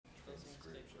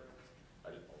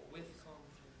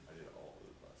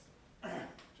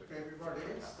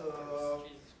So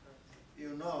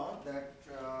you know that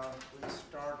we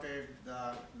started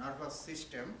the nervous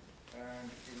system, and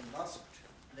in last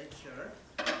lecture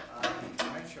I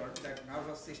mentioned that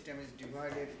nervous system is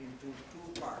divided into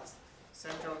two parts: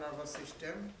 central nervous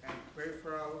system and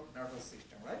peripheral nervous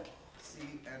system, right?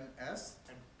 CNS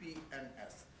and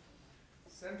PNS.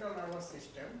 Central nervous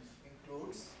system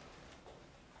includes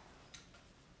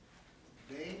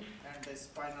brain and the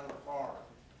spinal cord.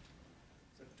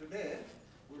 So today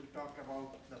we'll talk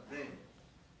about the brain,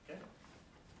 okay?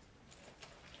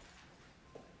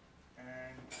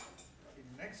 And in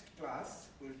next class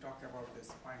we'll talk about the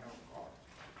spinal cord.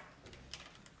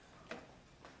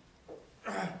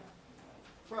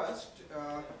 First,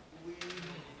 we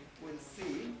will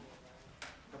see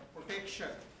the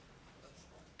protection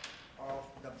of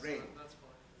the brain,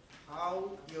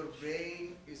 how your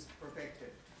brain is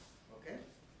protected, okay,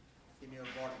 in your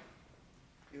body.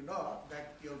 You know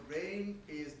that your brain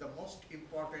is the most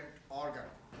important organ,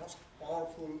 most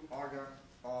powerful organ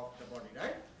of the body,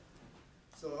 right?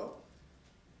 So,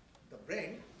 the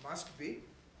brain must be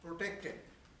protected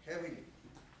heavily.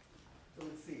 So,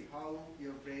 we'll see how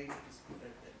your brain is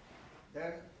protected.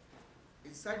 Then,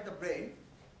 inside the brain,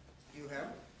 you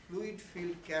have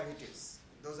fluid-filled cavities.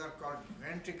 Those are called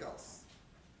ventricles.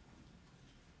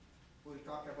 We'll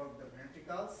talk about the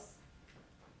ventricles,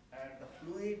 and the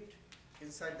fluid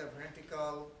inside the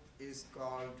ventricle is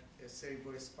called a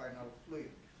cerebrospinal fluid,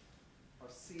 or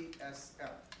CSF.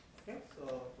 Okay, so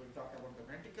we'll talk about the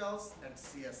ventricles and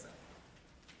CSF.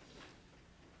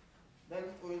 Then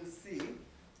we'll see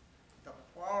the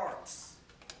parts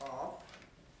of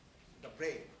the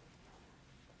brain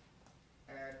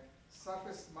and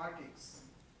surface markings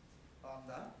on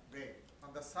the brain.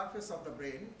 On the surface of the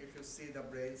brain, if you see the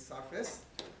brain surface,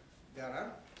 there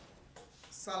are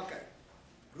sulci,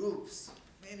 groups,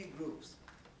 many groups.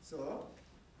 So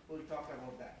we'll talk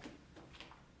about that.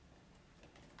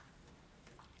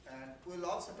 And we'll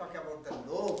also talk about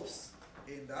the lobes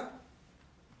in the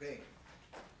brain.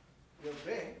 Your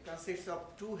brain consists of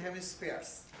two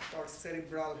hemispheres called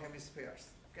cerebral hemispheres.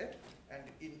 Okay? And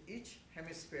in each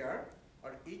hemisphere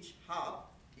or each half,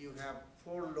 you have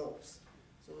 4 lobes.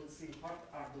 So we'll see what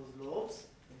are those lobes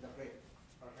in the brain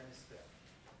or hemisphere.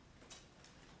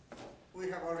 We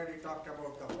have already talked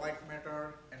about the white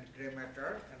matter and gray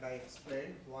matter, and I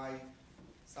explained why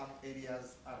some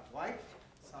areas are white,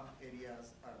 some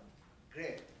areas are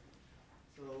gray.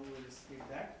 So we will see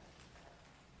that.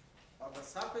 On the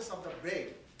surface of the brain,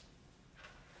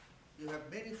 you have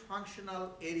many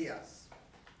functional areas.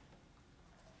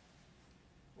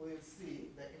 We will see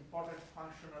the important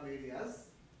functional areas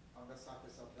on the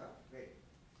surface of the brain.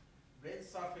 Brain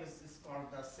surface is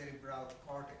called the cerebral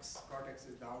cortex. Cortex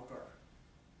is the outer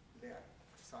layer,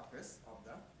 surface of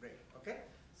the brain. Okay?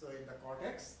 So in the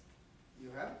cortex, you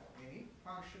have many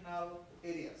functional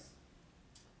areas.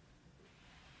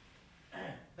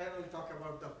 Then we'll talk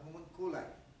about the homunculi.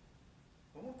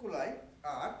 Homunculi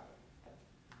are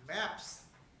maps,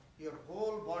 your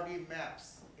whole body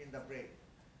maps in the brain.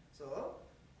 So,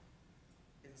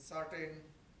 in certain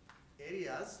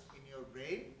areas in your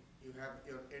brain, you have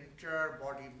your entire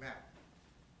body map.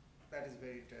 That is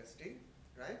very interesting,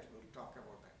 right? We'll talk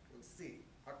about that. We'll see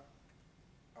what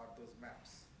are those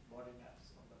maps, body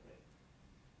maps of the brain.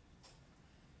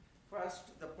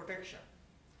 First, the protection.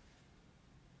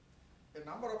 A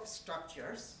number of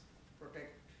structures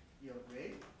protect your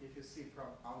brain if you see from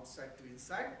outside to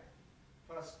inside.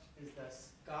 First is the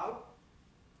skull,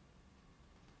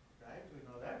 right? We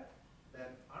know that. Then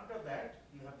under that,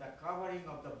 you have the covering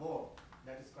of the bone.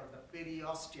 That is called the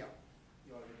periosteum.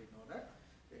 You already know that.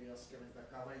 Periosteum is the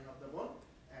covering of the bone.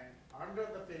 And under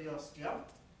the periosteum,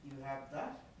 you have the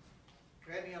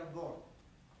cranial bone,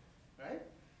 right?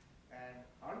 And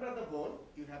under the bone,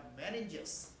 you have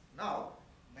meninges. Now,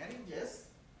 meninges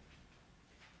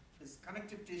is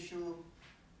connective tissue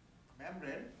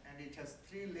membrane, and it has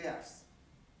 3 layers.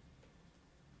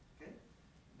 Okay?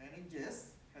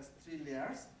 Meninges has 3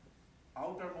 layers.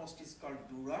 Outermost is called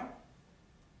dura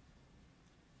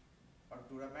or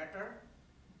dura mater.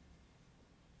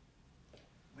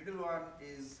 Middle one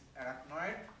is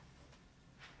arachnoid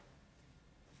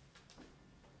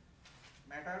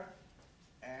matter,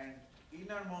 and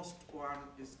innermost one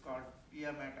is called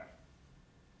pia mater.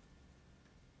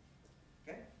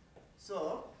 Okay?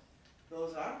 So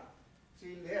those are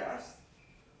 3 layers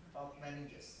of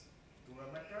meninges: dura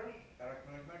mater,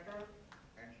 arachnoid mater,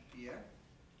 and pia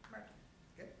mater.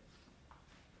 Okay?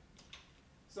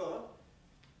 So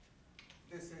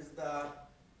this is the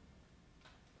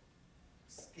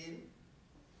skin,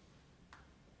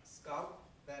 scalp.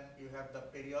 Then you have the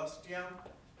periosteum.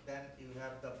 then you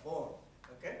have the bone,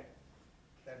 okay?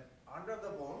 Then under the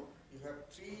bone, you have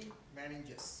three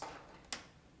meninges.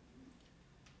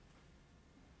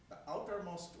 The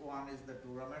outermost one is the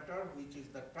dura mater, which is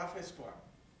the toughest one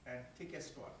and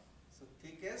thickest one. So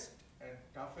thickest and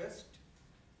toughest,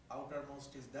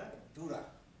 outermost is the dura,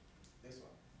 this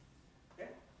one,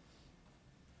 okay?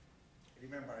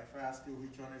 Remember, if I ask you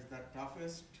which one is the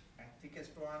toughest and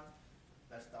thickest one,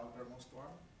 that's the outermost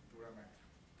one, dura mater,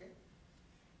 okay?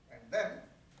 And then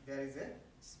there is a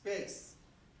space.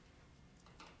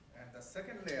 And the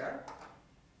second layer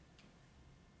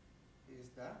is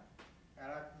the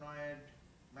arachnoid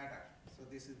matter. So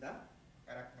this is the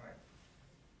arachnoid,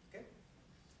 okay?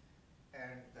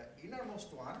 And the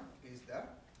innermost one is the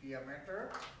pia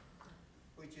mater,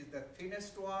 which is the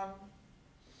thinnest one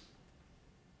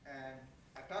and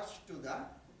attached to the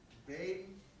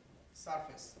brain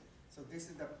surface. So this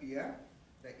is the pia,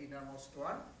 the innermost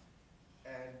one,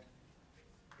 and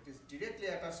it is directly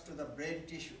attached to the brain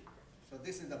tissue. So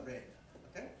this is the brain,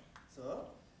 okay? So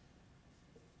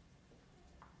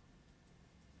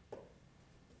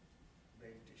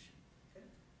brain tissue, okay?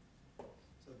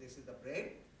 So this is the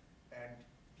brain, and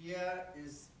pia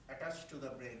is attached to the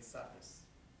brain surface,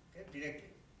 okay,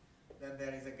 directly. Then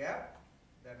there is a gap,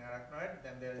 then arachnoid,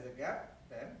 then there is a gap,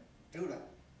 then dura,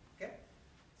 okay?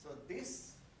 So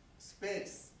this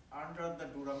space under the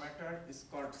dura mater is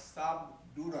called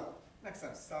subdura. Next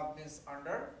time, sub means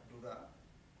under, dura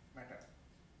matter.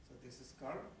 So this is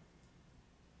called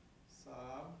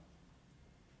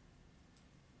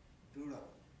subdura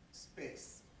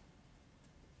space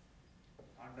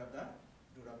under the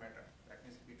dura mater. That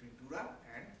means between dura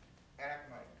and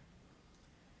arachnoid.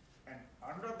 And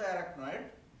under the arachnoid,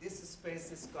 this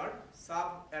space is called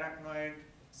subarachnoid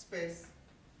space.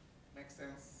 Makes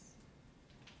sense?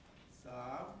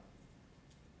 Subarachnoid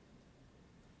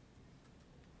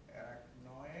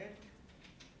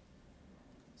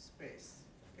space,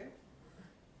 okay,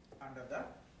 under the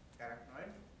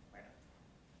arachnoid matter.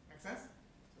 Make sense?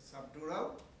 So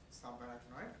subdural,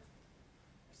 subarachnoid,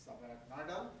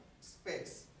 subarachnoidal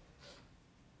space.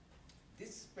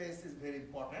 This space is very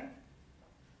important.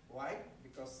 Why?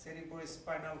 Because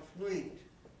cerebrospinal fluid,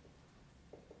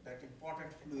 that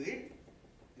important fluid,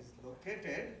 is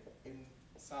located in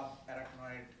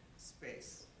subarachnoid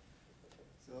space.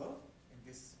 So in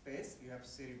this space you have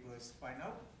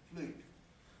cerebrospinal fluid,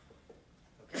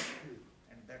 okay?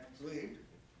 And that fluid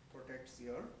protects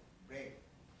your brain.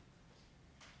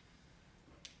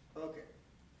 Okay.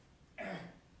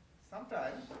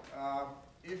 Sometimes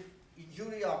if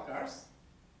injury occurs,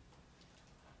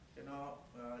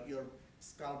 your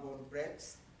skull bone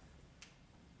breaks,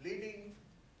 bleeding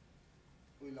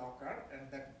will occur,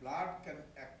 and that blood can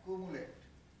accumulate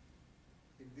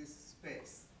in this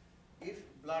space. If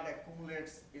blood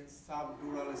accumulates in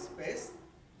subdural space,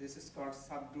 this is called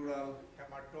subdural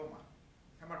hematoma.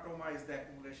 Hematoma is the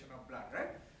accumulation of blood,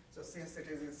 right? So since it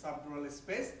is in subdural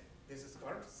space, this is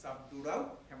called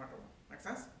subdural hematoma. Make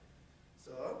sense?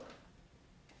 So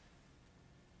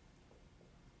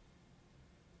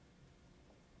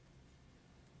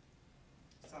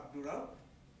subdural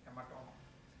hematoma.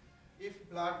 If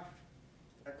blood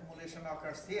accumulation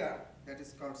occurs here, that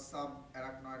is called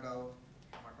subarachnoidal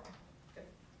hematoma. Okay?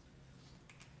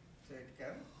 So it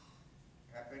can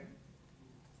happen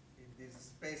in these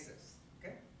spaces.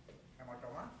 Okay?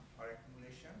 Hematoma or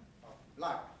accumulation of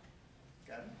blood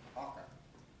can occur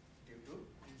due to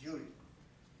injury.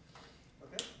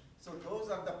 Okay? So those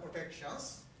are the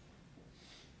protections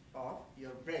of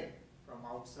your brain from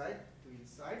outside to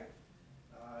inside.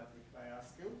 If I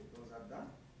ask you, those are the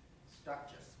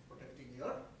structures protecting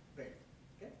your brain.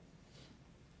 Okay?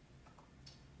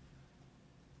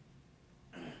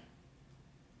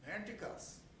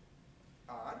 Ventricles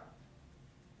are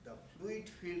the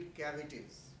fluid-filled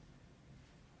cavities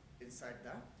inside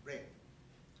the brain.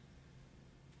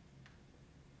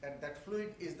 And that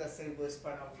fluid is the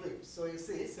cerebrospinal fluid. So you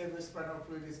see, cerebrospinal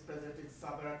fluid is present in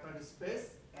subarachnoid space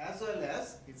as well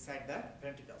as inside the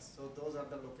ventricles. So those are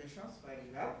the locations where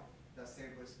you have the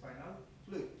cerebrospinal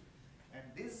fluid. And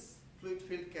these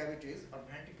fluid-filled cavities or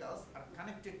ventricles are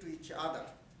connected to each other.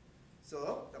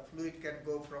 So the fluid can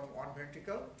go from one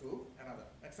ventricle to another.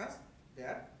 Make sense? They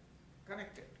are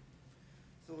connected.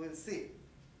 So we'll see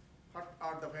what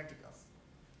are the ventricles.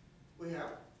 We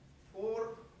have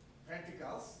 4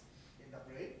 ventricles in the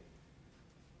brain.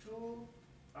 2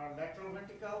 are lateral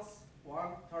ventricles, 1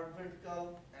 third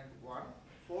ventricle, and 1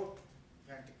 fourth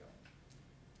ventricle.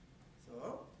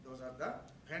 So those are the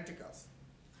ventricles.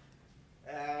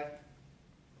 And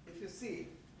if you see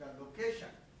the location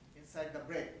inside the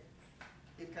brain,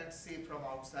 you can can't see from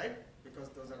outside because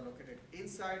those are located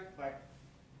inside, but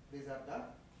these are the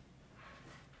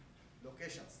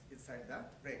locations inside the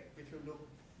brain. If you look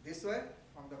this way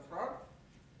from the front,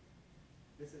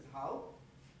 this is how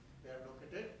they are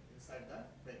located inside the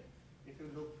brain. If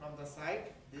you look from the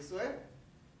side this way,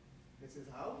 this is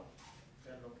how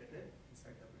they are located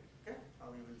inside the brain. Okay, how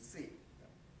you will see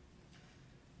them.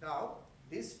 Now,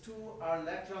 these two are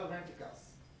lateral ventricles.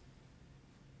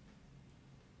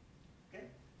 Okay,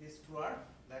 these two are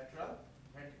lateral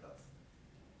ventricles,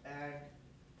 and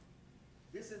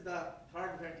this is the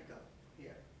third ventricle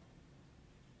here,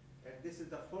 and this is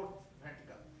the fourth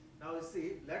ventricle. Now you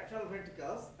see, lateral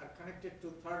ventricles are connected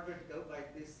to third ventricle by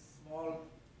this small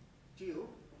tube,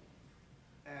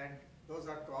 and those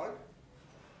are called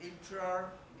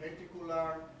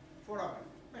intraventricular foramen.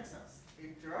 Makes sense?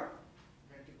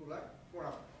 Intraventricular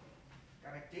foramen,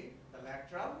 connecting the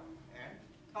lateral and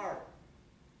third.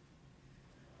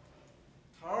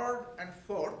 Third and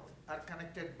fourth are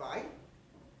connected by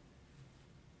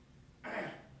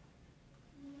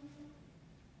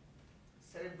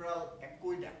cerebral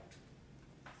aqueduct.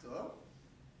 So,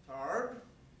 third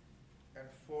and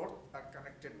fourth are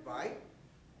connected by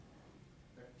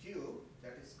the tube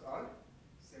that is called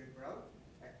cerebral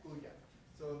aqueduct.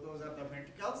 So, those are the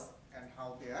ventricles and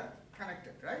how they are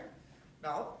connected, right?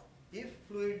 Now, if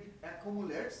fluid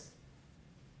accumulates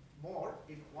more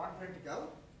in one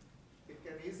ventricle, it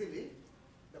can easily,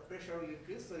 the pressure will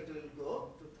increase, so it will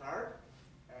go to third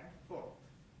and fourth,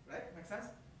 right? Make sense?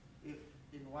 If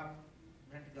in one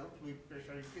ventricle fluid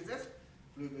pressure increases,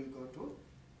 fluid will go to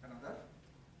another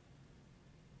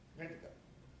ventricle.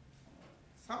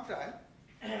 Sometimes,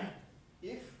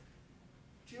 if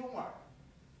tumor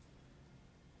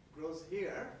grows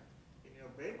here in your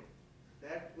brain,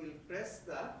 that will press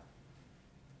the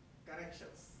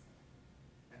connections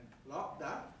and block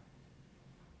the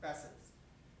passage,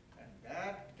 and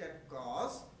that can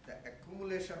cause the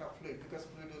accumulation of fluid, because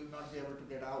fluid will not be able to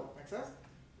get out. Makes sense?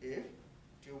 If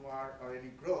tumor or any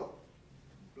growth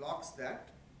blocks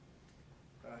that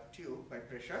tube by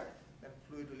pressure, then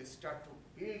fluid will start to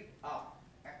build up,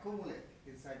 accumulate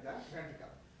inside the ventricle.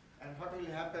 And what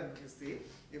will happen, you see,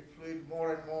 if fluid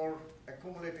more and more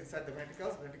accumulate inside the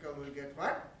ventricles, ventricle will get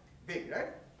what? Big,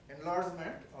 right?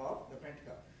 Enlargement of the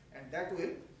ventricle. And that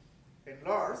will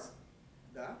enlarge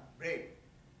the brain,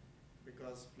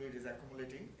 because fluid is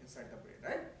accumulating inside the brain,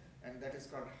 right? And that is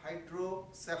called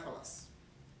hydrocephalus.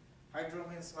 Hydro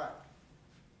means what?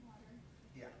 Water.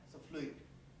 Yeah, so fluid,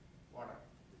 water.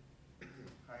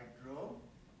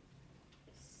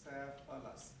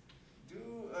 Hydrocephalus.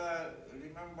 Do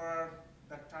remember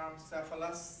the term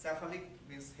cephalus? Cephalic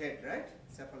means head, right?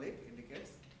 Cephalic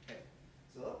indicates head.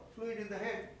 So fluid in the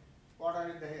head, water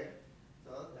in the head.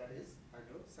 So that is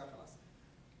hydrocephalus.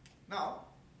 Now,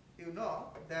 you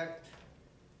know that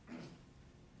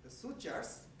the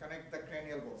sutures connect the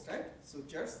cranial bones, right?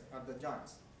 Sutures are the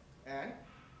joints. And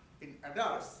in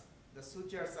adults, the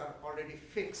sutures are already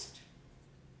fixed,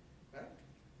 right?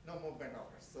 No movement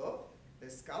occurs. So the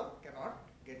skull cannot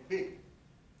get big.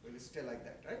 It will stay like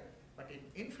that, right? But in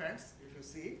infants, if you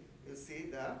see, you'll see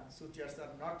the sutures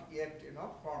are not yet,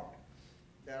 formed.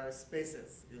 There are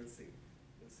spaces, you'll see.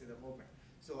 You'll see the movement.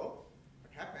 So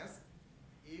what happens,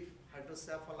 if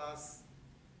hydrocephalus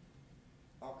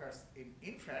occurs in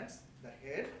infants, the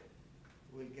head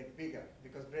will get bigger,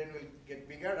 because brain will get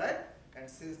bigger, right? And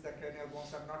since the cranial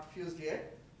bones are not fused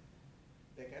yet,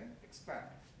 they can expand.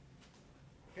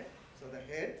 Okay? So the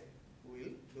head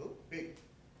will look big.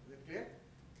 Is it clear?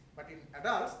 But in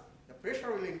adults, the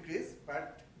pressure will increase,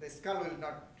 but the skull will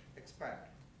not expand.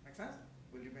 Make sense?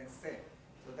 Will remain same.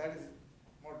 So that is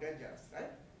more dangerous,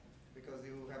 right? Because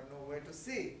you have no way to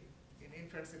see. In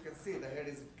infants, you can see the head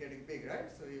is getting big,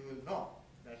 right? So you will know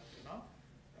that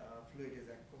fluid is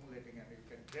accumulating, and you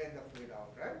can drain the fluid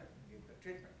out, right? And give the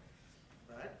treatment,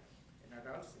 right? In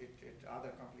adults,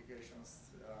 other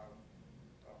complications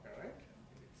occur, right?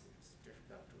 It's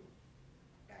difficult to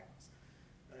diagnose.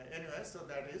 Anyway, so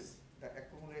that is the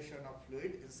accumulation of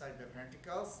fluid inside the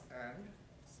ventricles and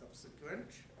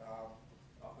subsequent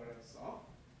occurrence of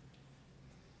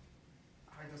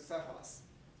hydrocephalus.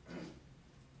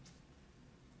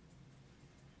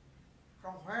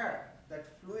 From where that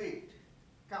fluid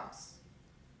comes?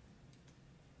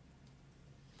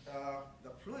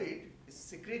 The fluid is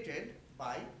secreted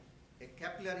by a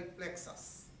capillary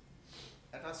plexus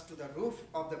attached to the roof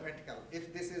of the ventricle.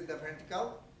 If this is the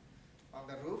ventricle, on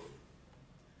the roof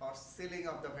or ceiling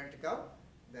of the ventricle,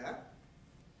 the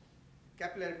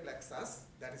capillary plexus,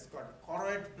 that is called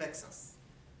choroid plexus,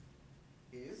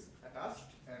 is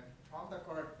attached, and from the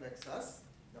choroid plexus,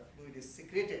 the fluid is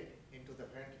secreted into the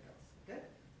ventricles. Okay,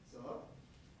 so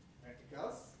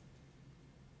ventricles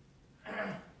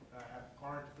have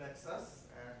choroid plexus,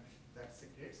 and that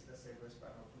secretes the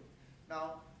cerebrospinal fluid.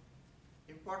 Now,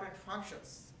 important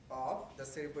functions of the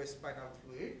cerebrospinal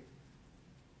fluid.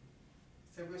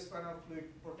 Cerebrospinal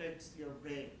fluid protects your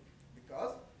brain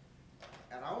because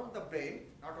around the brain,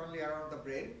 not only around the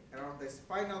brain, around the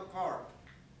spinal cord,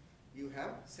 you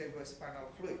have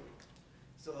cerebrospinal fluid.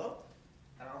 So,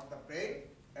 around the brain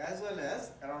as well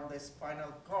as around the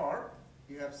spinal cord,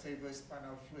 you have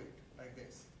cerebrospinal fluid like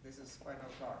this. This is spinal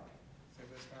cord,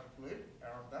 cerebrospinal fluid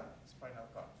around the spinal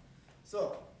cord.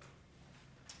 So,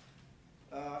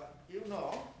 you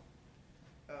know,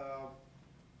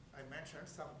 I mentioned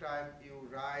sometime you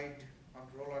ride on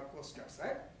roller coasters,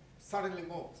 right? Suddenly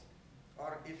moves.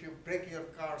 Or if you break your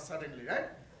car suddenly, right?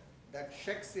 That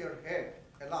shakes your head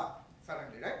a lot,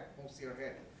 suddenly, right? Moves your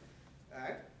head.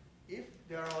 And if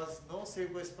there was no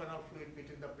cerebrospinal fluid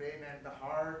between the brain and the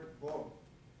hard bone,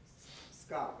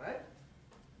 skull, right?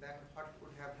 Then what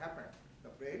would have happened? The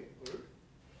brain would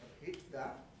hit the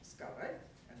skull, right?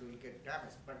 And will get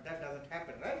damaged. But that doesn't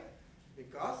happen, right?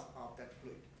 Because of that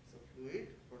fluid. So fluid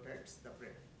protects the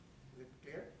brain. Is it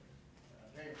clear?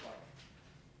 Very important.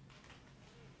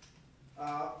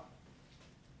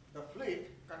 The fluid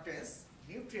contains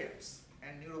nutrients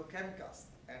and neurochemicals,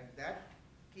 and that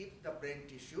keep the brain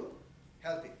tissue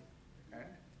healthy and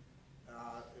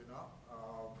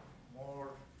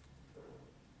more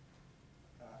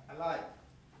alive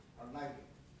or lively.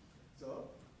 So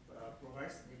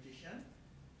provides nutrition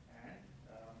and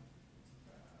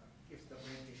keeps the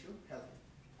brain tissue healthy.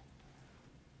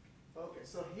 Okay,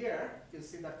 so here you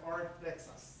see the choroid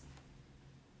plexus,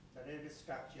 the red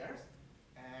structures,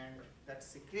 and that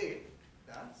secrete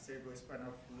the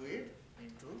cerebrospinal fluid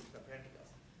into the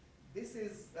ventricles. This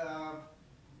is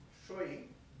showing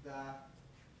the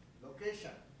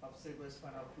location of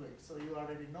cerebrospinal fluid. So you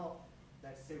already know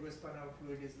that cerebrospinal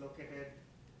fluid is located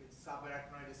in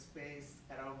subarachnoid space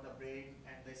around the brain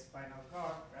and the spinal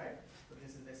cord, right? So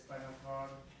this is the spinal cord.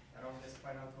 Around the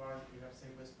spinal cord, you have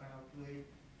cerebrospinal fluid.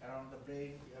 Around the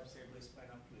brain, you have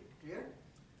cerebrospinal fluid. Clear?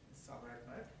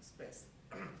 Subarachnoid space.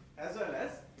 As well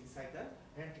as inside the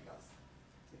ventricles.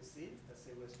 So you see the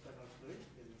cerebrospinal fluid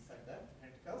is inside the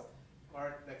ventricles.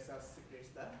 Choroid plexus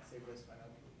secretes the cerebrospinal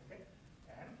fluid, okay?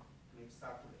 And fluid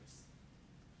circulates.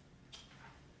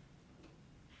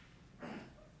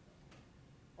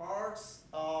 Parts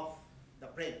of the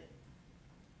brain.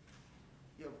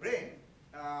 Your brain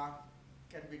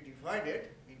can be divided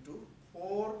into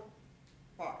 4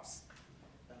 parts.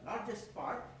 The largest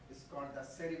part is called the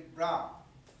cerebrum.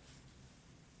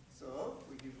 So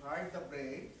we divide the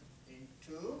brain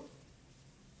into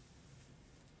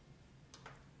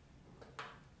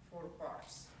 4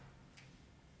 parts.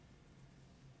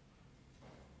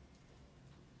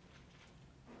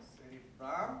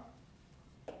 Cerebrum,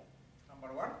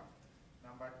 number 1.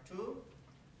 Number 2,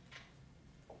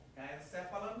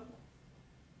 encephalon.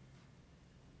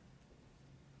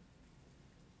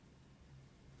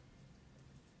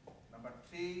 Number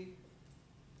 3,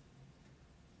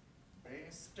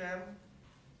 brainstem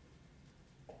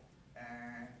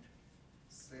and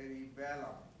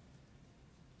cerebellum.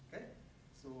 Okay,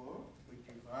 so we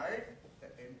divide the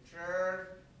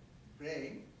entire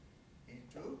brain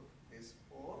into these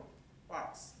 4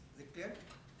 parts. Is it clear?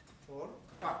 4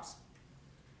 parts.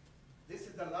 This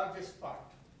is the largest part.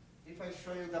 If I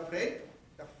show you the brain,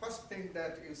 the first thing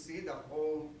that you see, the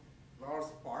whole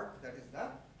large part, that is the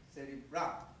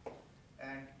cerebrum.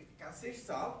 And it consists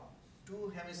of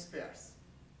 2 hemispheres,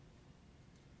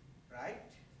 right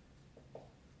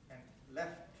and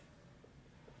left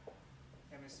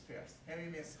hemispheres. Hemi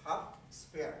means half,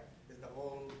 sphere is the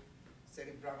whole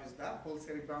cerebrum is the whole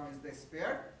cerebrum is the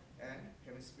sphere, and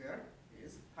hemisphere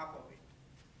is half of it.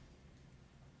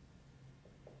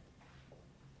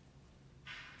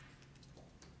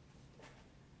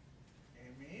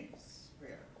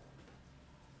 Hemisphere,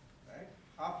 right?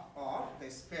 Half of the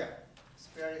sphere.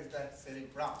 Sphere is that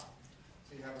cerebrum.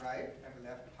 So you have right and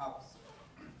left halves.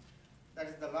 That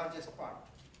is the largest part.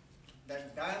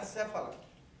 Then diencephalon.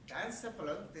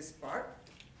 Diencephalon, this part,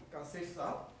 consists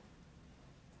of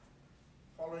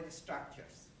following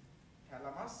structures.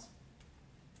 Thalamus.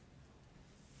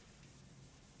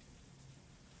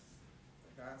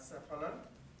 Diencephalon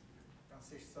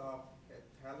consists of a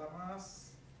thalamus,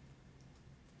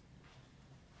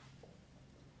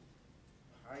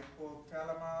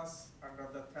 hypothalamus, under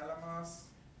the thalamus,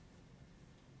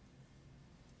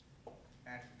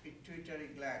 and pituitary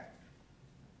gland.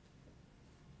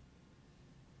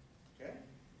 Okay,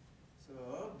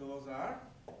 so those are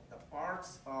the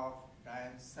parts of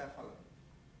diencephalon.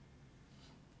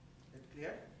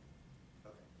 clear?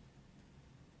 Okay.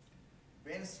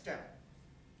 Brain stem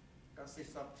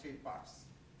consists of three parts: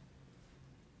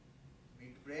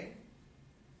 midbrain,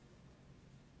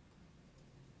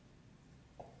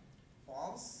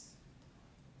 pons,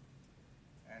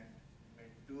 and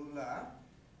medulla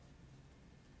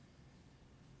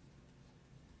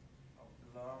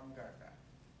oblongata.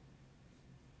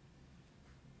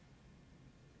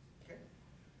 Okay,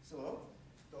 so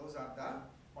those are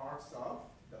the parts of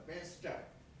the brain stem.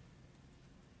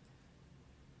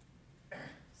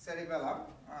 Cerebellum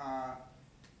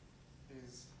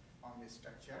is on this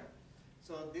structure.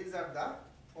 So these are the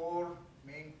four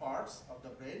main parts of the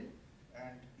brain,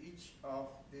 and each of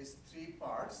these three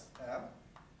parts have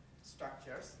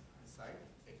structures inside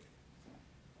it.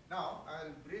 Now I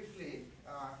will briefly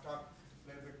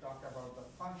talk about the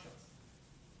functions.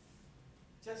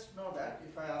 Just know that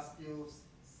if I ask you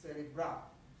cerebrum,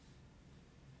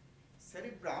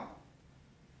 cerebrum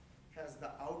has the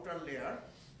outer layer.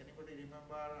 Anybody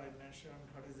remember I mentioned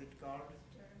what is it called?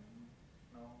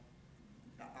 No.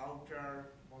 The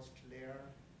outermost layer,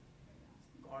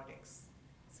 cortex,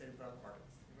 cerebral cortex.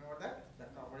 Remember that? The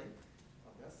covering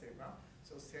of the cerebrum.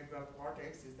 So cerebral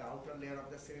cortex is the outer layer of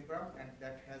the cerebrum, and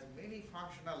that has many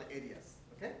functional areas.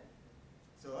 Okay?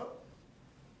 So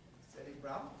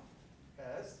cerebrum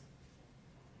has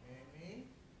many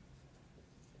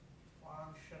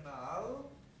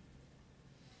functional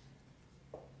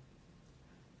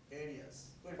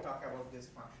areas. We'll talk about these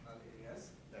functional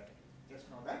areas later. Just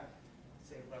know that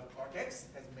cerebral cortex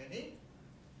has many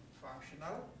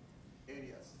functional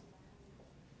areas.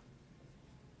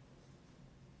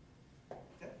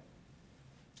 Okay.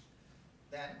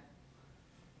 Then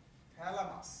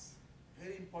thalamus,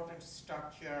 very important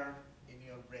structure in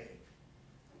your brain.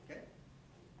 Okay.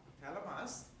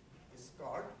 Thalamus is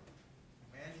called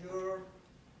major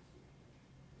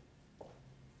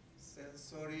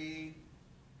sensory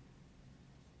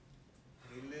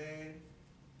relay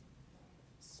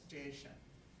station.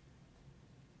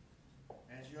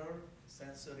 Major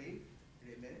sensory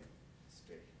relay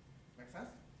station. Make sense?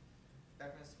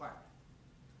 That means what?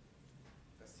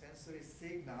 The sensory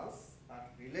signals are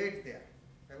relayed there.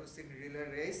 Have you seen relay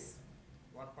race?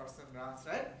 One person runs,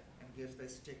 right, and gives the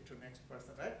stick to next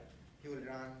person, right? He will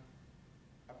run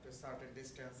up to a certain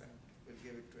distance and will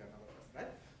give it to another person,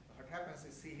 right? What happens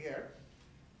is, see here,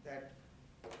 that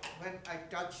when I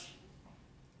touch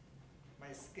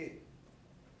my skin,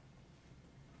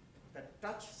 the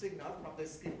touch signal from the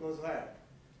skin goes where?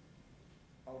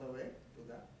 All the way to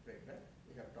the brain, right?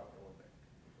 We have talked about that.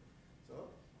 So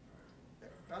the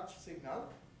touch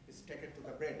signal is taken to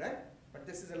the brain, right? But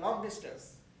this is a long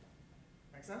distance.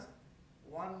 Make sense?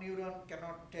 One neuron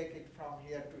cannot take it from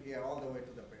here to here all the way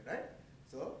to the brain, right?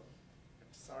 So at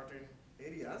certain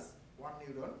areas, one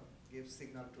neuron gives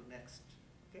signal to next,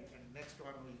 okay? And next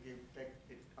one will take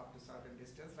it up to certain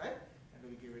distance, right? And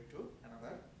will give it to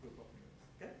another group of neurons,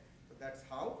 okay? So that's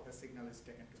how the signal is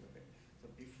taken to the brain. So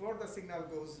before the signal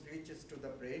reaches to the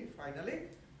brain, finally,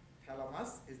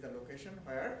 thalamus is the location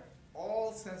where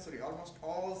almost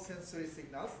all sensory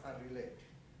signals are relayed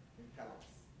in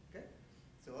thalamus, okay?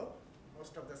 So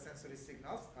most of the sensory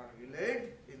signals are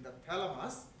relayed in the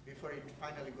thalamus before it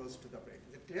finally goes to the brain.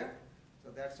 Is it clear? So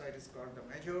that's why it is called the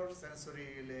major sensory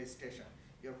relay station.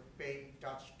 Your pain,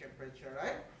 touch, temperature,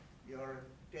 right? Your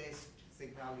taste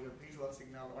signal, your visual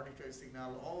signal, auditory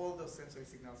signal, all those sensory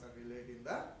signals are relayed in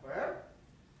the where?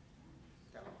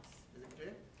 Thalamus. Is it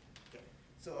clear? Okay.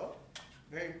 So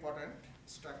very important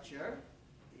structure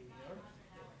in your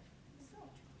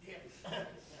brain.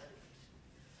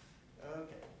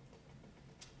 Okay.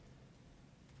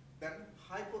 Then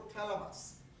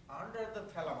hypothalamus. Under the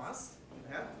thalamus, you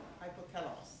have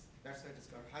hypothalamus. That's why it is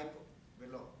called hypo,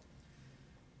 below.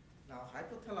 Now,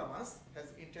 hypothalamus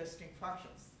has interesting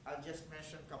functions. I'll just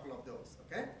mention a couple of those,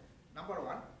 okay? Number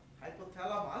one,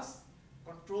 hypothalamus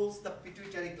controls the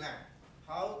pituitary gland.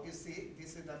 How? You see,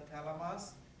 this is the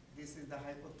thalamus, this is the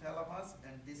hypothalamus,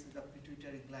 and this is the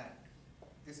pituitary gland.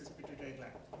 This is pituitary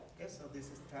gland. Okay, so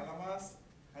this is thalamus,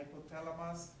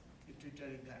 hypothalamus,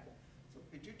 pituitary gland. So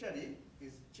pituitary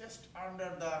is just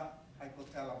under the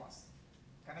hypothalamus,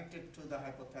 connected to the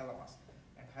hypothalamus.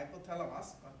 And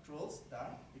hypothalamus controls the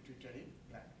pituitary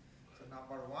gland. So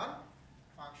number one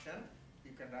function,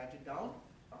 you can write it down,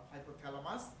 of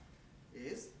hypothalamus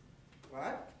is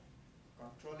what?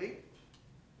 Controlling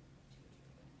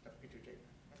the pituitary.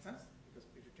 Make sense? Because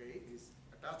pituitary is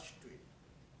attached to it.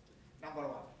 Number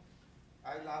one.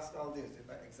 I'll ask all this in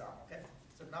the exam, okay?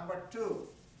 So number two,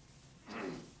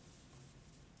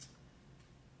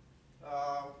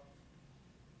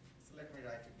 so let me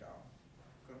write it down.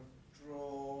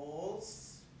 Controls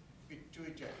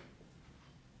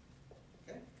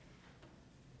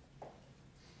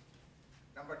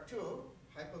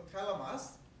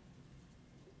hypothalamus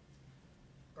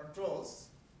controls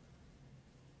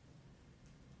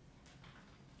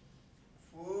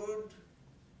food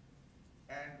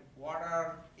and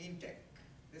water intake.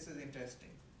 This is interesting.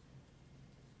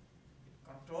 It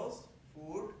controls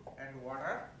food and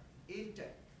water intake.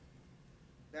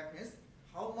 That means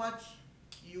how much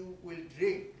you will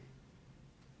drink,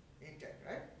 intake,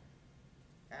 right?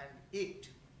 And eat.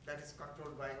 That is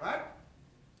controlled by what?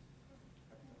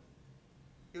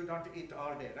 You don't eat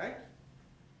all day, right?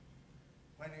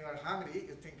 When you are hungry,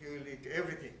 you think you will eat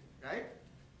everything, right?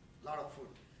 Lot of food.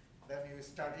 Then you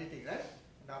start eating, right?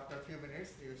 And after a few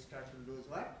minutes, you start to lose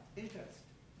what? Interest.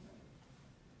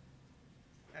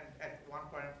 And at one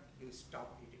point, you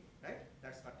stop eating, right?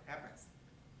 That's what happens.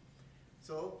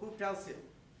 So who tells you?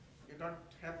 You don't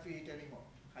have to eat anymore,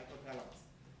 hypothalamus.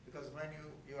 Because when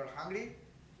you are hungry,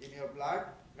 in your blood,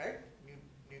 right?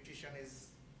 Nutrition is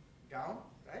down,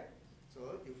 right?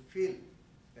 So you feel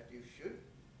that you should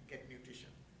get nutrition.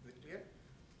 Is it clear?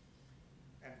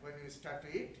 And when you start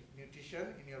to eat,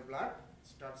 nutrition in your blood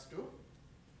starts to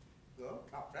go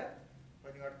up, right?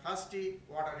 When you are thirsty,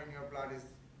 water in your blood is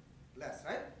less,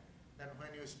 right? Then when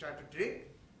you start to drink,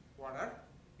 water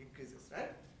increases,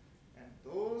 right? And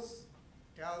those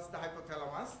tells the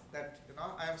hypothalamus that,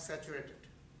 I am saturated.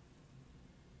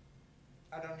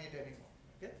 I don't need anymore,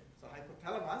 okay? So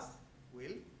hypothalamus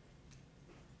will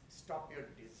stop your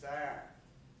desire.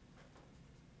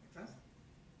 Make sense?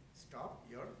 Stop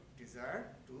your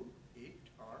desire to eat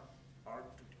or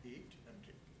to eat and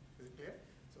drink. Is it clear?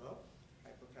 So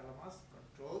hypothalamus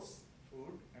controls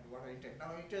food and water intake.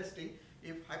 Now interesting,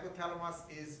 if hypothalamus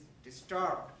is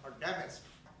disturbed or damaged,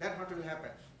 then what will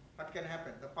happen? What can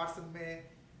happen? The person may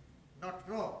not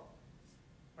know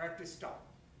where to stop.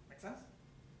 Make sense?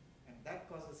 And that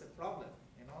causes a problem.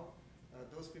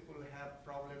 Those people who have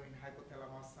problem in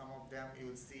hypothalamus, some of them you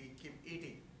will see keep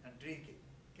eating and drinking,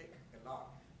 okay, a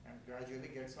lot, and gradually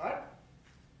gets what?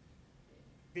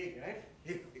 Big, right?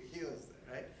 Huge,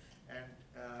 right? And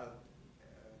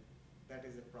that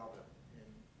is a problem in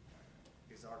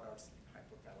disorders in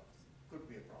hypothalamus. Could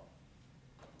be a problem.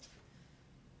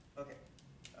 Okay.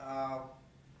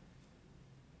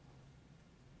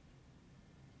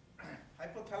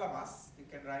 Hypothalamus, you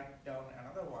can write down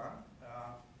another one.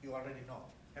 You already know.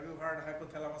 Have you heard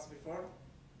hypothalamus before?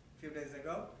 A few days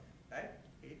ago, right?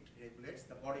 It regulates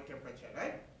the body temperature,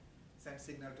 right? Sends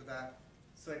signal to the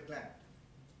sweat gland.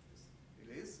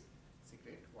 Release,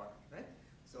 secrete water, right?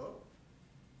 So,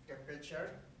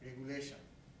 temperature regulation.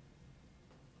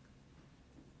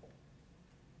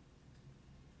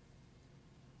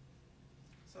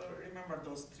 So remember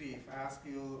those three. If I ask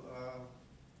you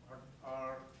what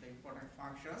are the important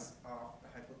functions of the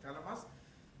hypothalamus,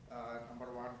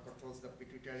 number one, controls the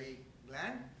pituitary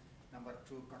gland. Number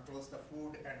two, controls the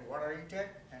food and water intake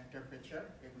and temperature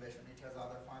regulation. It has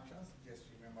other functions. Just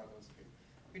remember those three.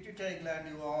 Pituitary gland,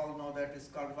 you all know that is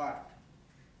called what?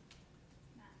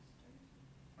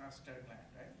 Master gland,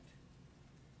 right?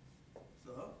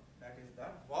 So that is the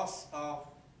boss of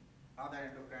other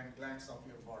endocrine glands of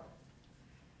your body.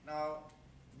 Now,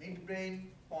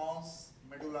 midbrain, pons,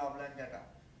 medulla oblongata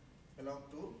belong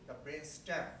to the brain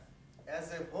stem.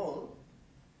 As a whole,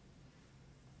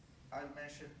 I'll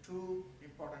mention two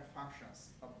important functions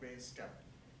of brain stem.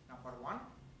 Number one,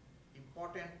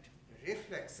 important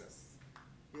reflexes.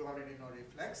 You already know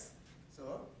reflex.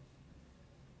 So,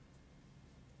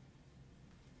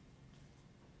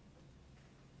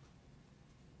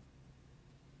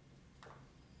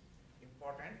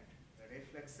 important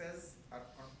reflexes are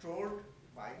controlled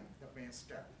by the brain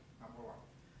stem, number one.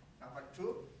 Number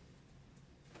two,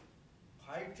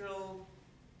 vital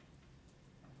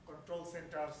control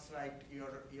centers like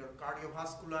your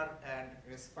cardiovascular and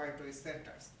respiratory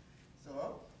centers.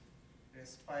 So,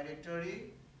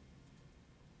 respiratory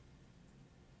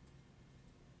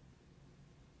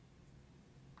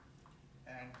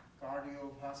and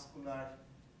cardiovascular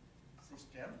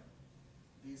system,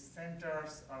 these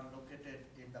centers are located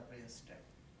in the brain stem.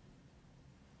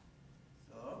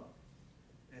 So,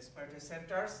 respiratory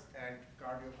centers and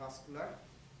cardiovascular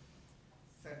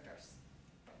centers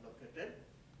are located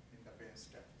in the brain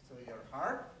stem. So, your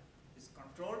heart is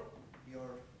controlled,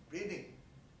 your breathing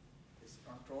is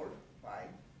controlled by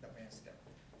the brain stem.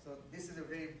 So, this is a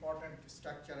very important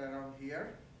structure around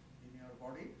here in your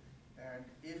body, and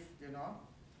if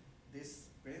this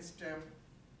brain stem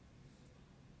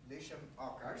lesion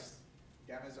occurs,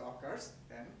 damage occurs,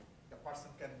 then the person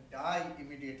can die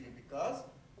immediately because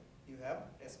you have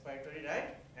respiratory,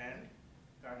 right, and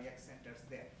cardiac centers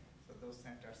there. So those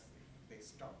centers, if they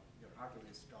stop, your heart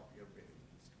will stop, your breathing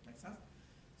will stop. Make sense?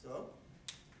 So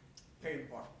very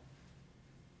important.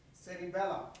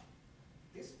 Cerebellum.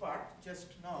 This part, just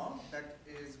know that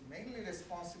is mainly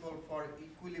responsible for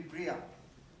equilibrium.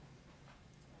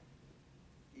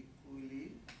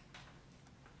 Equilibrium.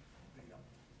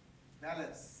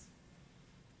 Balance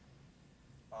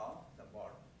of the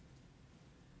body.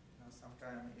 Now,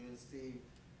 sometimes you will see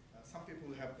some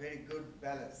people have very good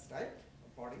balance, right,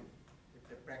 of body if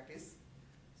they practice.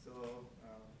 So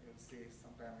you'll see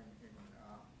sometime in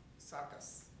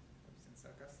circus. Have you seen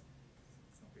circus?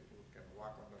 Some people can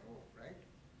walk on the rope, right?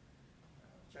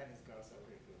 Chinese girls are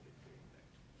very good at doing that.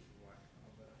 Walk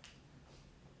on the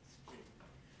street.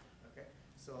 Okay,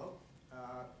 so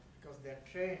because they are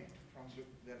trained from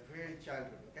their very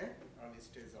childhood, okay, early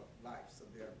stage of life, so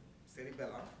their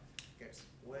cerebellum gets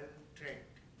well trained.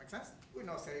 Make sense? We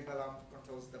know cerebellum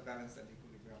controls the balance and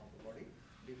equilibrium of the body.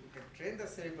 If we can train the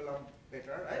cerebellum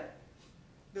better, right,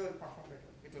 they will perform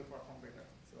better. It will perform better.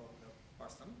 So the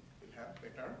person will have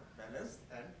better balance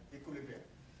and equilibrium.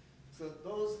 So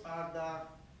those are the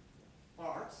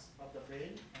parts of the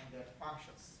brain and their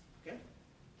functions. Okay.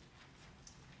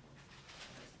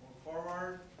 Let's move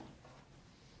forward.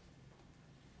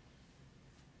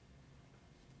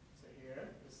 So here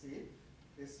you see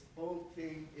this whole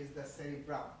thing is the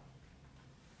cerebrum.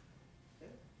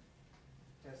 Okay.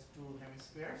 It has two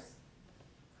hemispheres.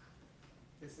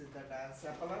 This is the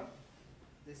diencephalon.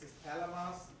 This is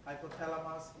thalamus,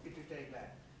 hypothalamus, pituitary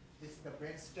gland. This is the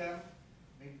brainstem,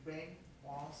 midbrain,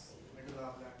 pons, medulla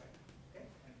oblongata. Okay?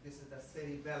 And this is the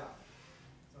cerebellum.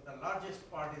 So the largest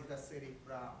part is the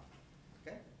cerebrum.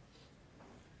 Okay?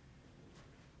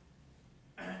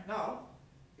 Now,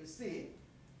 you see,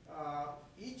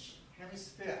 each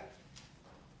hemisphere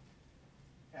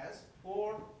has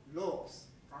 4 lobes: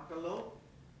 frontal lobe,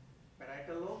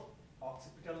 parietal lobe,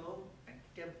 occipital lobe, and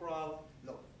temporal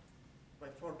lobe. By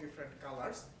 4 different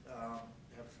colors they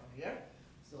have shown here.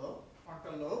 So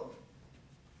frontal lobe,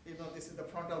 you know this is the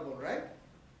frontal bone, right?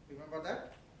 Remember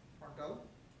that? Frontal.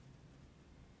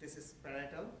 This is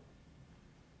parietal,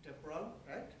 temporal,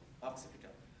 right?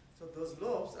 Occipital. So those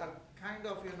lobes are kind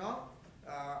of, you know,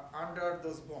 under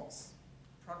those bones.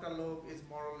 Frontal lobe is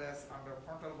more or less under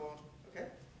frontal bone, okay?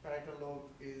 Parietal lobe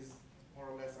is more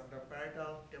or less under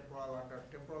parietal, temporal under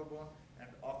temporal bone, and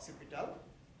occipital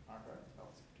under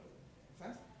occipital bone. Make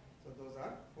sense? So those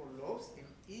are 4 lobes in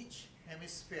each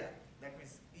hemisphere. That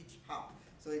means each half.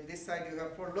 So in this side you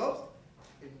have 4 lobes.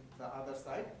 In the other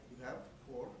side you have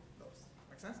 4 lobes.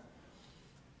 Make sense?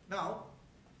 Now,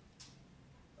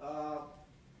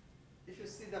 if you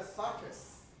see the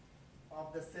surface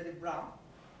of the cerebrum,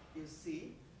 you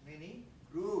see many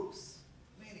grooves,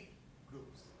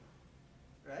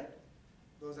 right?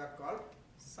 Those are called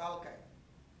sulci.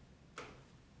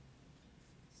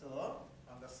 So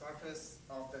on the surface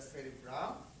of the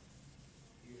cerebrum,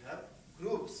 you have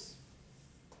grooves.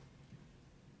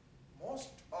 Most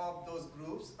of those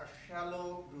grooves are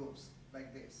shallow grooves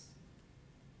like this.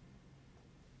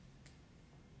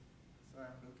 So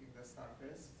I'm looking at the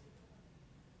surface.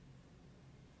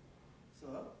 So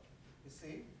you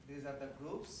see, these are the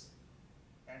grooves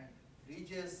and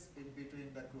ridges in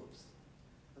between the grooves.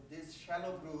 So these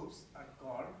shallow grooves are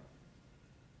called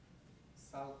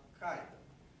sulci.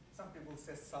 Some people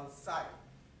say sulci.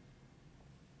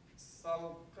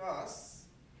 Sulcus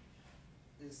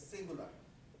is singular.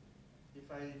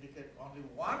 If I indicate only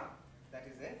one, that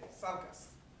is a sulcus.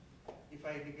 If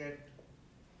I indicate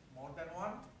more than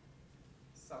one,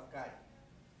 sulci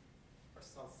or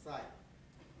sulci.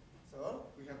 So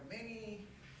we have many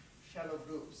shallow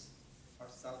grooves or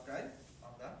sulci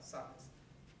on the surface,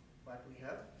 but we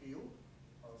have few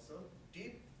also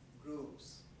deep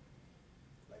grooves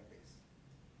like this.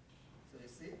 So you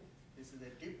see, this is a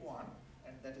deep one,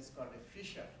 and that is called a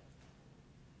fissure.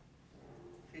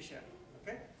 Fissure,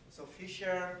 okay? So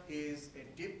fissure is a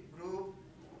deep groove,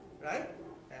 right?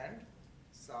 And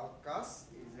sulcus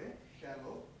is a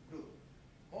shallow groove.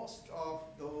 Most of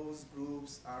those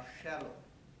grooves are shallow.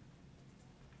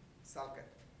 Sulci.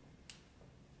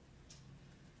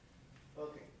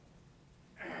 Okay.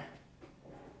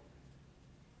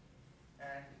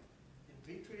 And in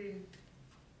between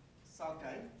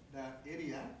sulci, the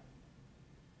area,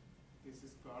 this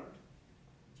is called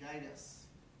gyrus.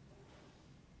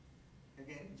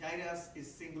 Again, gyrus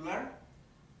is singular.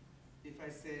 If I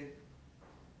say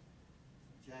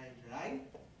gyri,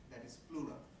 that is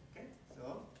plural. Okay,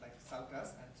 so like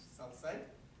sulcus and sulci,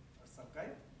 or sulci,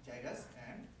 gyrus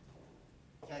and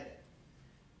gyri.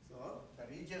 So the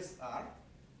ridges are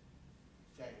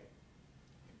gyri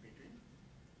in between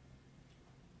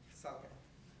sulci.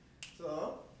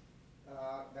 So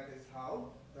that is how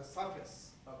the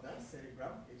surface of the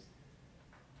cerebrum is.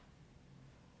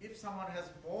 someone has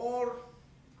more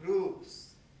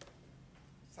grooves,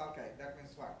 sulci, that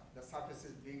means what? The surface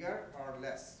is bigger or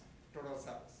less? Total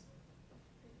surface.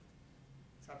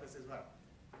 Surface is what?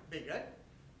 Big, right?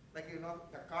 Like you know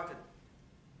the carton.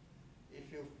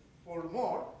 If you fold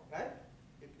more, right?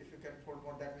 If you can fold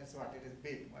more, that means what? It is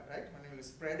big, right? When you will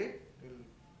spread it, it will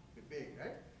be big,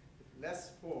 right? If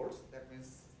less folds, that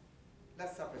means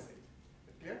less surface area. Is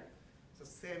it clear? So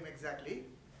same exactly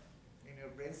in your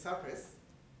brain surface,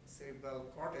 cerebral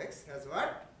cortex has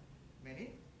what?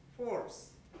 Many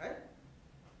folds, right?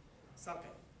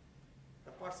 Sulci.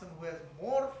 The person who has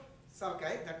more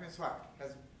sulci, that means what?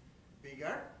 Has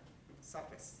bigger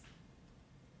surface,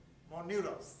 more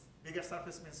neurons. Bigger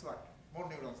surface means what? More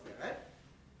neurons there, right?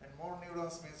 And more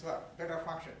neurons means what? Better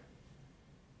function.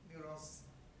 Neurons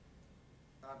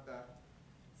are the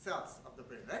cells of the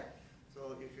brain, right?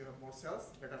 So if you have more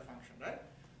cells, better function, right?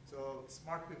 So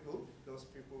smart people, those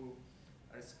people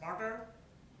are smarter,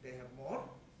 they have more.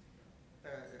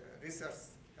 Research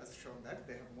has shown that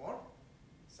they have more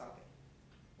sulci,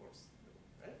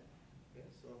 right? Okay,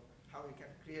 so how we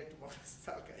can create more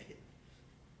sulci?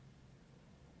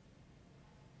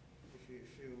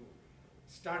 If you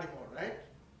study more, right?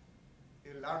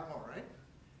 You learn more, right?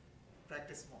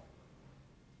 Practice more.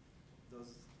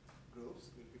 Those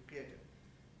groups will be created.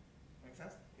 Make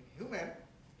sense? In human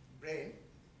brain,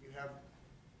 you have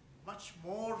much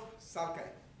more sulci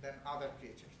than other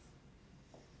creatures.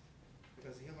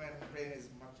 Because human brain is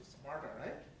much smarter,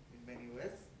 right? In many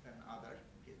ways than other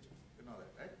creatures. You know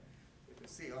that, right? If you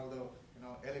see, although you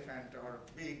know elephant or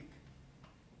big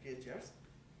creatures,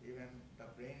 even the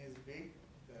brain is big,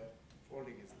 the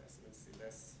folding is less. We'll see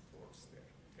less folds there.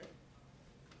 Okay.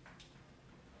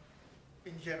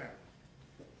 In general,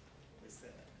 we say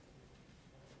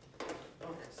that.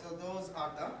 Okay, so those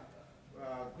are the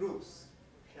groups,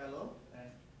 shallow and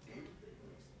deep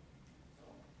groups.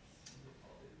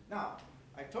 Now,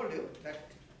 I told you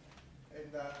that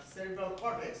in the cerebral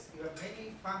cortex, you have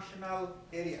many functional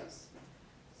areas.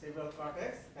 Cerebral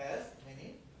cortex has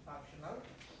many functional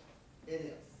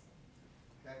areas.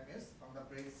 That means on the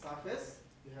brain surface,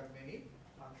 you have many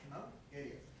functional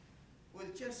areas.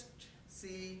 We'll just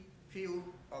see few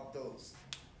of those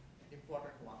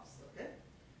important ones, okay?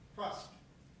 First,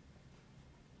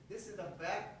 this is the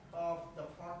back of the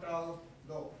frontal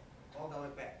lobe, all the way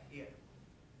back here.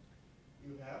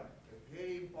 You have a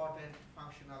very important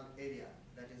functional area,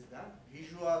 that is the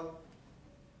visual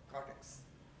cortex,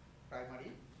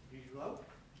 primary visual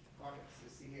cortex, you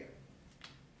see here.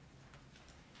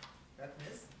 That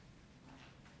means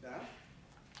the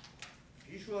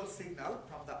visual signal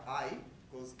from the eye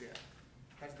goes there.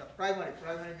 That's the primary.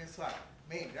 Primary means what?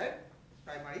 Main, right?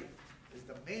 Primary is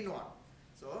the main one.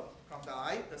 So from the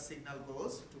eye, the signal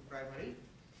goes to primary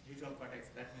visual cortex.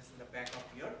 That means in the back of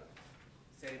your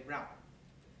cerebrum.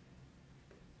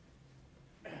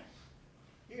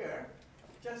 Here,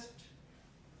 just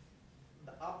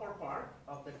the upper part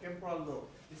of the temporal lobe.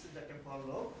 This is the temporal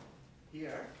lobe.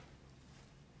 Here,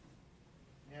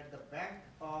 near the back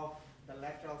of the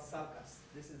lateral sulcus.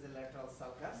 This is the lateral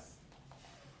sulcus.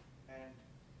 And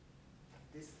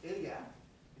this area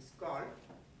is called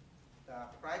the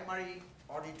primary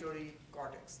auditory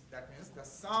cortex. That means the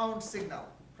sound signal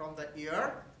from the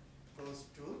ear goes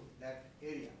to that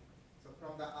area. So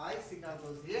from the eye, signal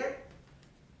goes here.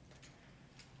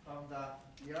 From the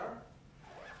ear,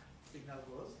 signal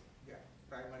goes here.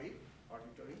 Primary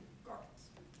auditory cortex.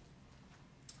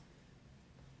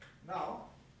 Now,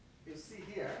 you see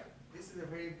here, this is a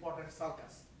very important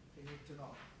sulcus. You need to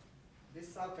know.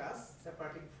 This sulcus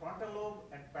separating frontal lobe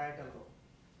and parietal lobe.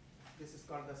 This is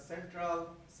called the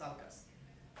central sulcus.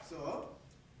 So,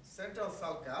 central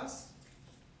sulcus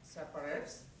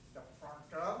separates the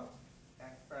frontal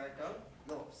and parietal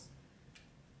lobes.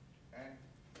 And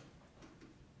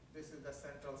this is the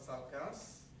central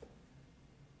sulcus.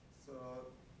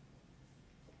 So,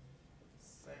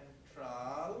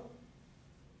 central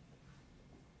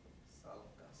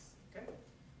sulcus. Okay.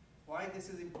 Why this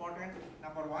is important?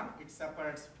 Number one, it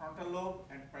separates frontal lobe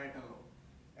and parietal lobe.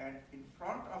 And in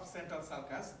front of central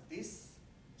sulcus, this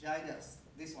gyrus,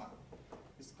 this one,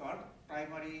 is called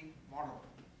primary model.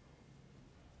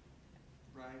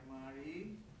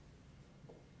 Primary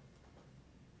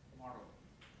model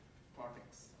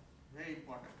cortex. Very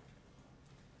important.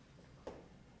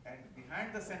 And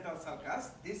behind the central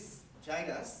sulcus, this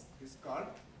gyrus is called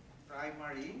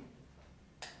primary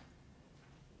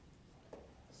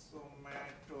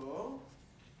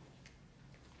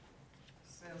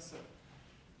somatosensor.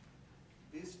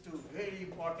 These two very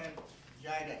important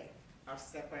gyri are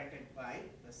separated by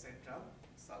the central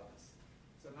sulcus.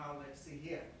 So now let's see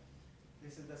here.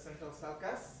 This is the central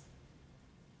sulcus,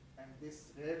 and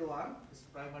this red one is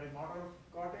primary motor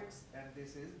cortex, and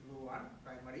this is blue one,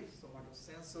 primary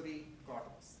somatosensory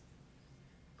cortex.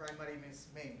 Primary means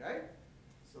main, right?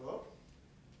 So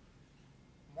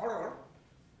motor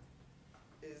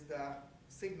is the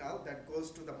signal that goes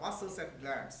to the muscles and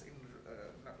glands. In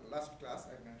last class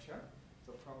I mentioned.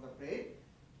 So from the brain,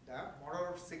 the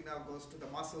motor signal goes to the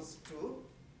muscles to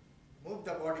move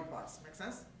the body parts. Make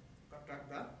sense? Contract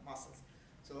the muscles.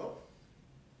 So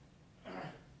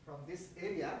from this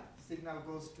area, signal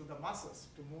goes to the muscles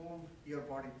to move your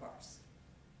body parts.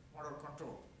 Motor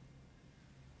control.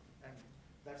 And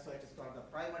that's why it is called the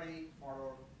primary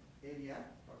motor area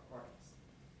or cortex.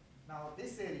 Now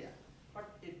this area,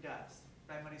 what it does?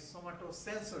 Primary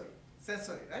sensory,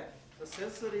 right? The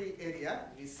sensory area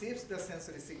receives the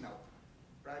sensory signal.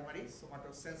 Primary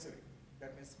somatosensory.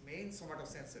 That means main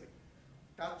somatosensory.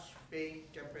 Touch, pain,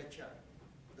 temperature.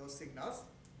 Those signals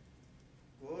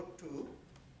go to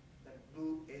the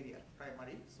blue area,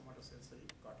 primary somatosensory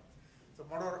cortex. So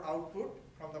motor output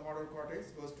from the motor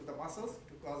cortex goes to the muscles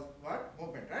to cause what?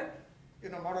 Movement, right? You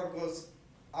know, motor goes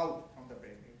out from the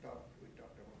brain. We talked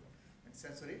about that. And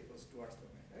sensory goes towards the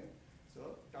brain, right?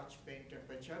 So touch, pain,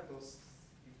 temperature, those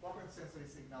important sensory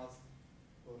signals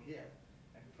go here.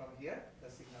 And from here, the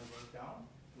signal goes down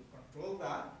to control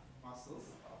the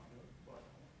muscles of your body.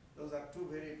 Those are two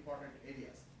very important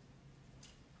areas.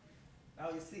 Now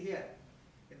you see here,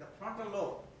 in the frontal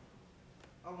lobe,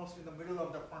 almost in the middle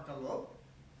of the frontal lobe,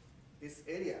 this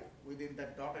area within the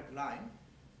dotted line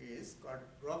is called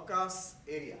Broca's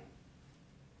area.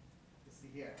 You see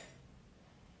here.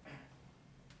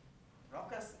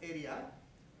 Broca's area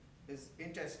is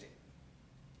interesting.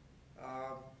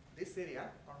 This area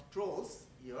controls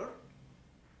your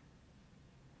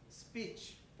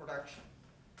speech production.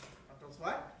 Controls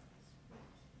what?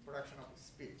 Production of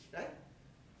speech, right?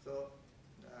 So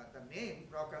the name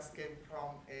Broca's came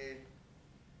from a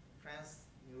French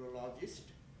neurologist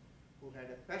who had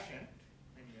a patient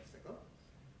many years ago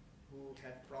who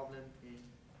had problem in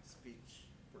speech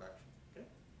production. Okay,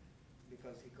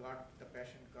 because the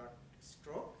patient got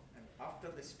stroke, and after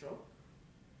the stroke,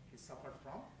 he suffered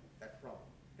from that problem.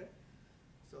 Okay,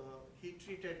 so he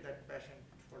treated that patient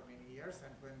for many years,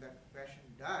 and when that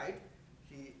patient died,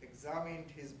 he examined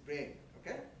his brain.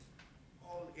 Okay,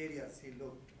 all areas he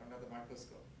looked under the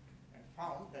microscope and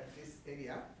found that this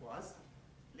area was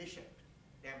lesioned,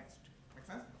 damaged. Make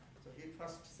sense? So he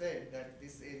first said that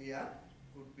this area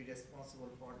could be responsible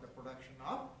for the production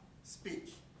of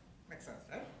speech. Makes sense,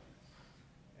 right?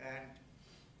 And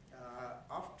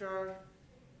after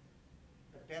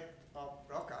the death of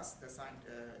Broca's, the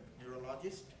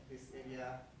neurologist, this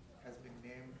area has been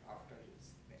named after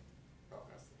his name,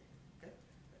 Broca's. Okay,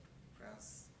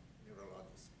 French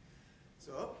neurologist.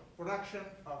 So production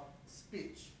of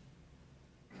speech.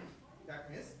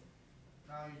 That means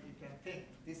now you can think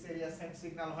this area sends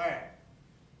signal where?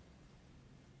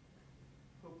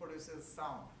 Who produces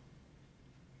sound?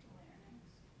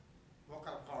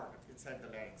 Vocal cord inside the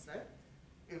larynx, right?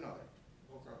 You know that,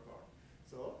 vocal cord.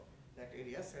 So that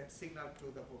area sends signal to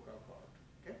the vocal cord,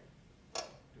 okay,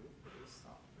 to produce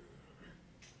sound.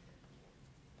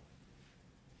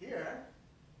 Here,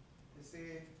 you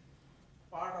see,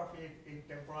 part of it is in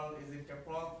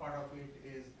temporal, part of it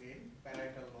is in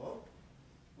parietal lobe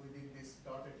within this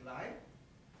dotted line.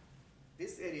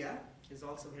 This area is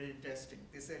also very interesting.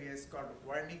 This area is called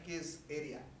Wernicke's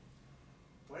area.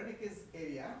 Wernicke's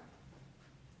area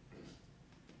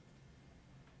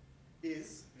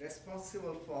is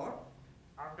responsible for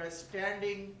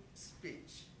understanding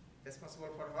speech. Responsible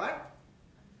for what?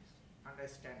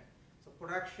 Understanding. So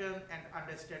production and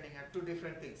understanding are two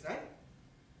different things, right?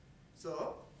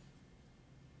 So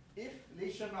if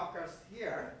lesion occurs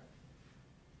here,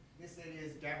 this area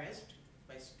is damaged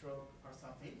by stroke or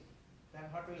something, then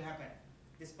what will happen?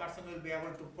 This person will be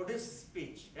able to produce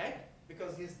speech, right?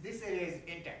 Because this area is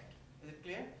intact. Is it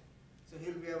clear? So he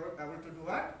will be able to do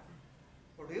what?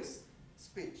 Produce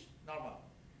speech, normal.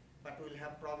 But we will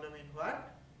have problem in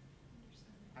what?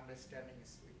 Understanding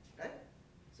speech, right?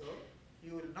 So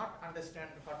you will not understand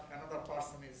what another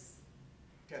person is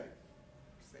telling.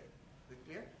 Say, is it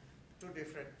clear? Two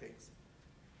different things.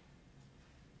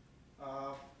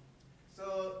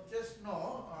 So just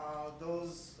know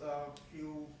those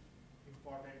few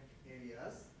important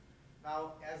areas.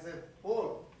 Now, as a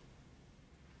whole,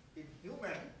 in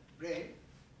human brain,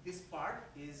 this part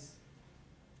is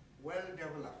well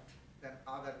developed than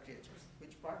other creatures.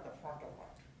 Which part? The frontal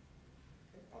part,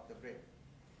 okay, of the brain.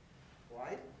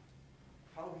 Why?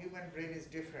 How human brain is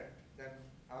different than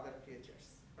other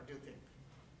creatures? What do you think?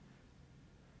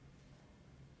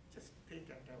 Just think.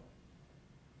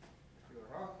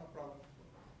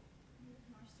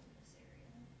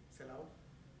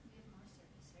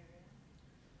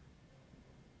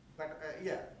 but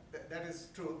yeah, that is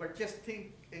true. But just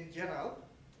think in general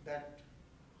that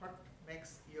what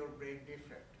makes your brain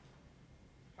different,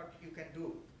 what you can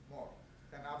do more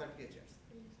than other creatures.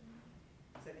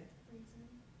 Reason.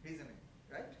 Reasoning,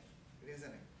 right?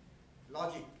 Reasoning,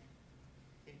 logic,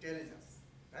 intelligence,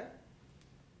 right?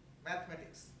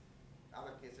 Mathematics.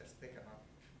 Other creatures, they cannot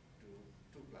do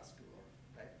 2 plus 2, or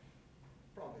right?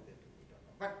 Probably they do, we don't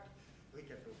know. But we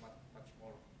can do much, much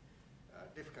more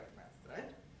difficult math,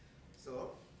 right?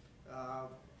 So,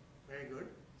 very good.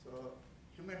 So,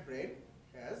 human brain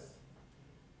has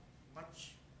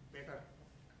much better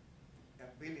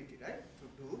ability, right, to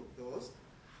do those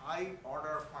high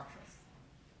order functions.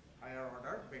 Higher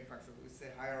order brain functions, we say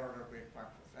higher order brain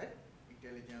functions, right?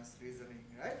 Intelligence, reasoning,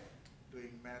 right?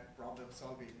 Doing math, problem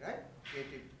solving, right?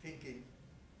 Creative thinking.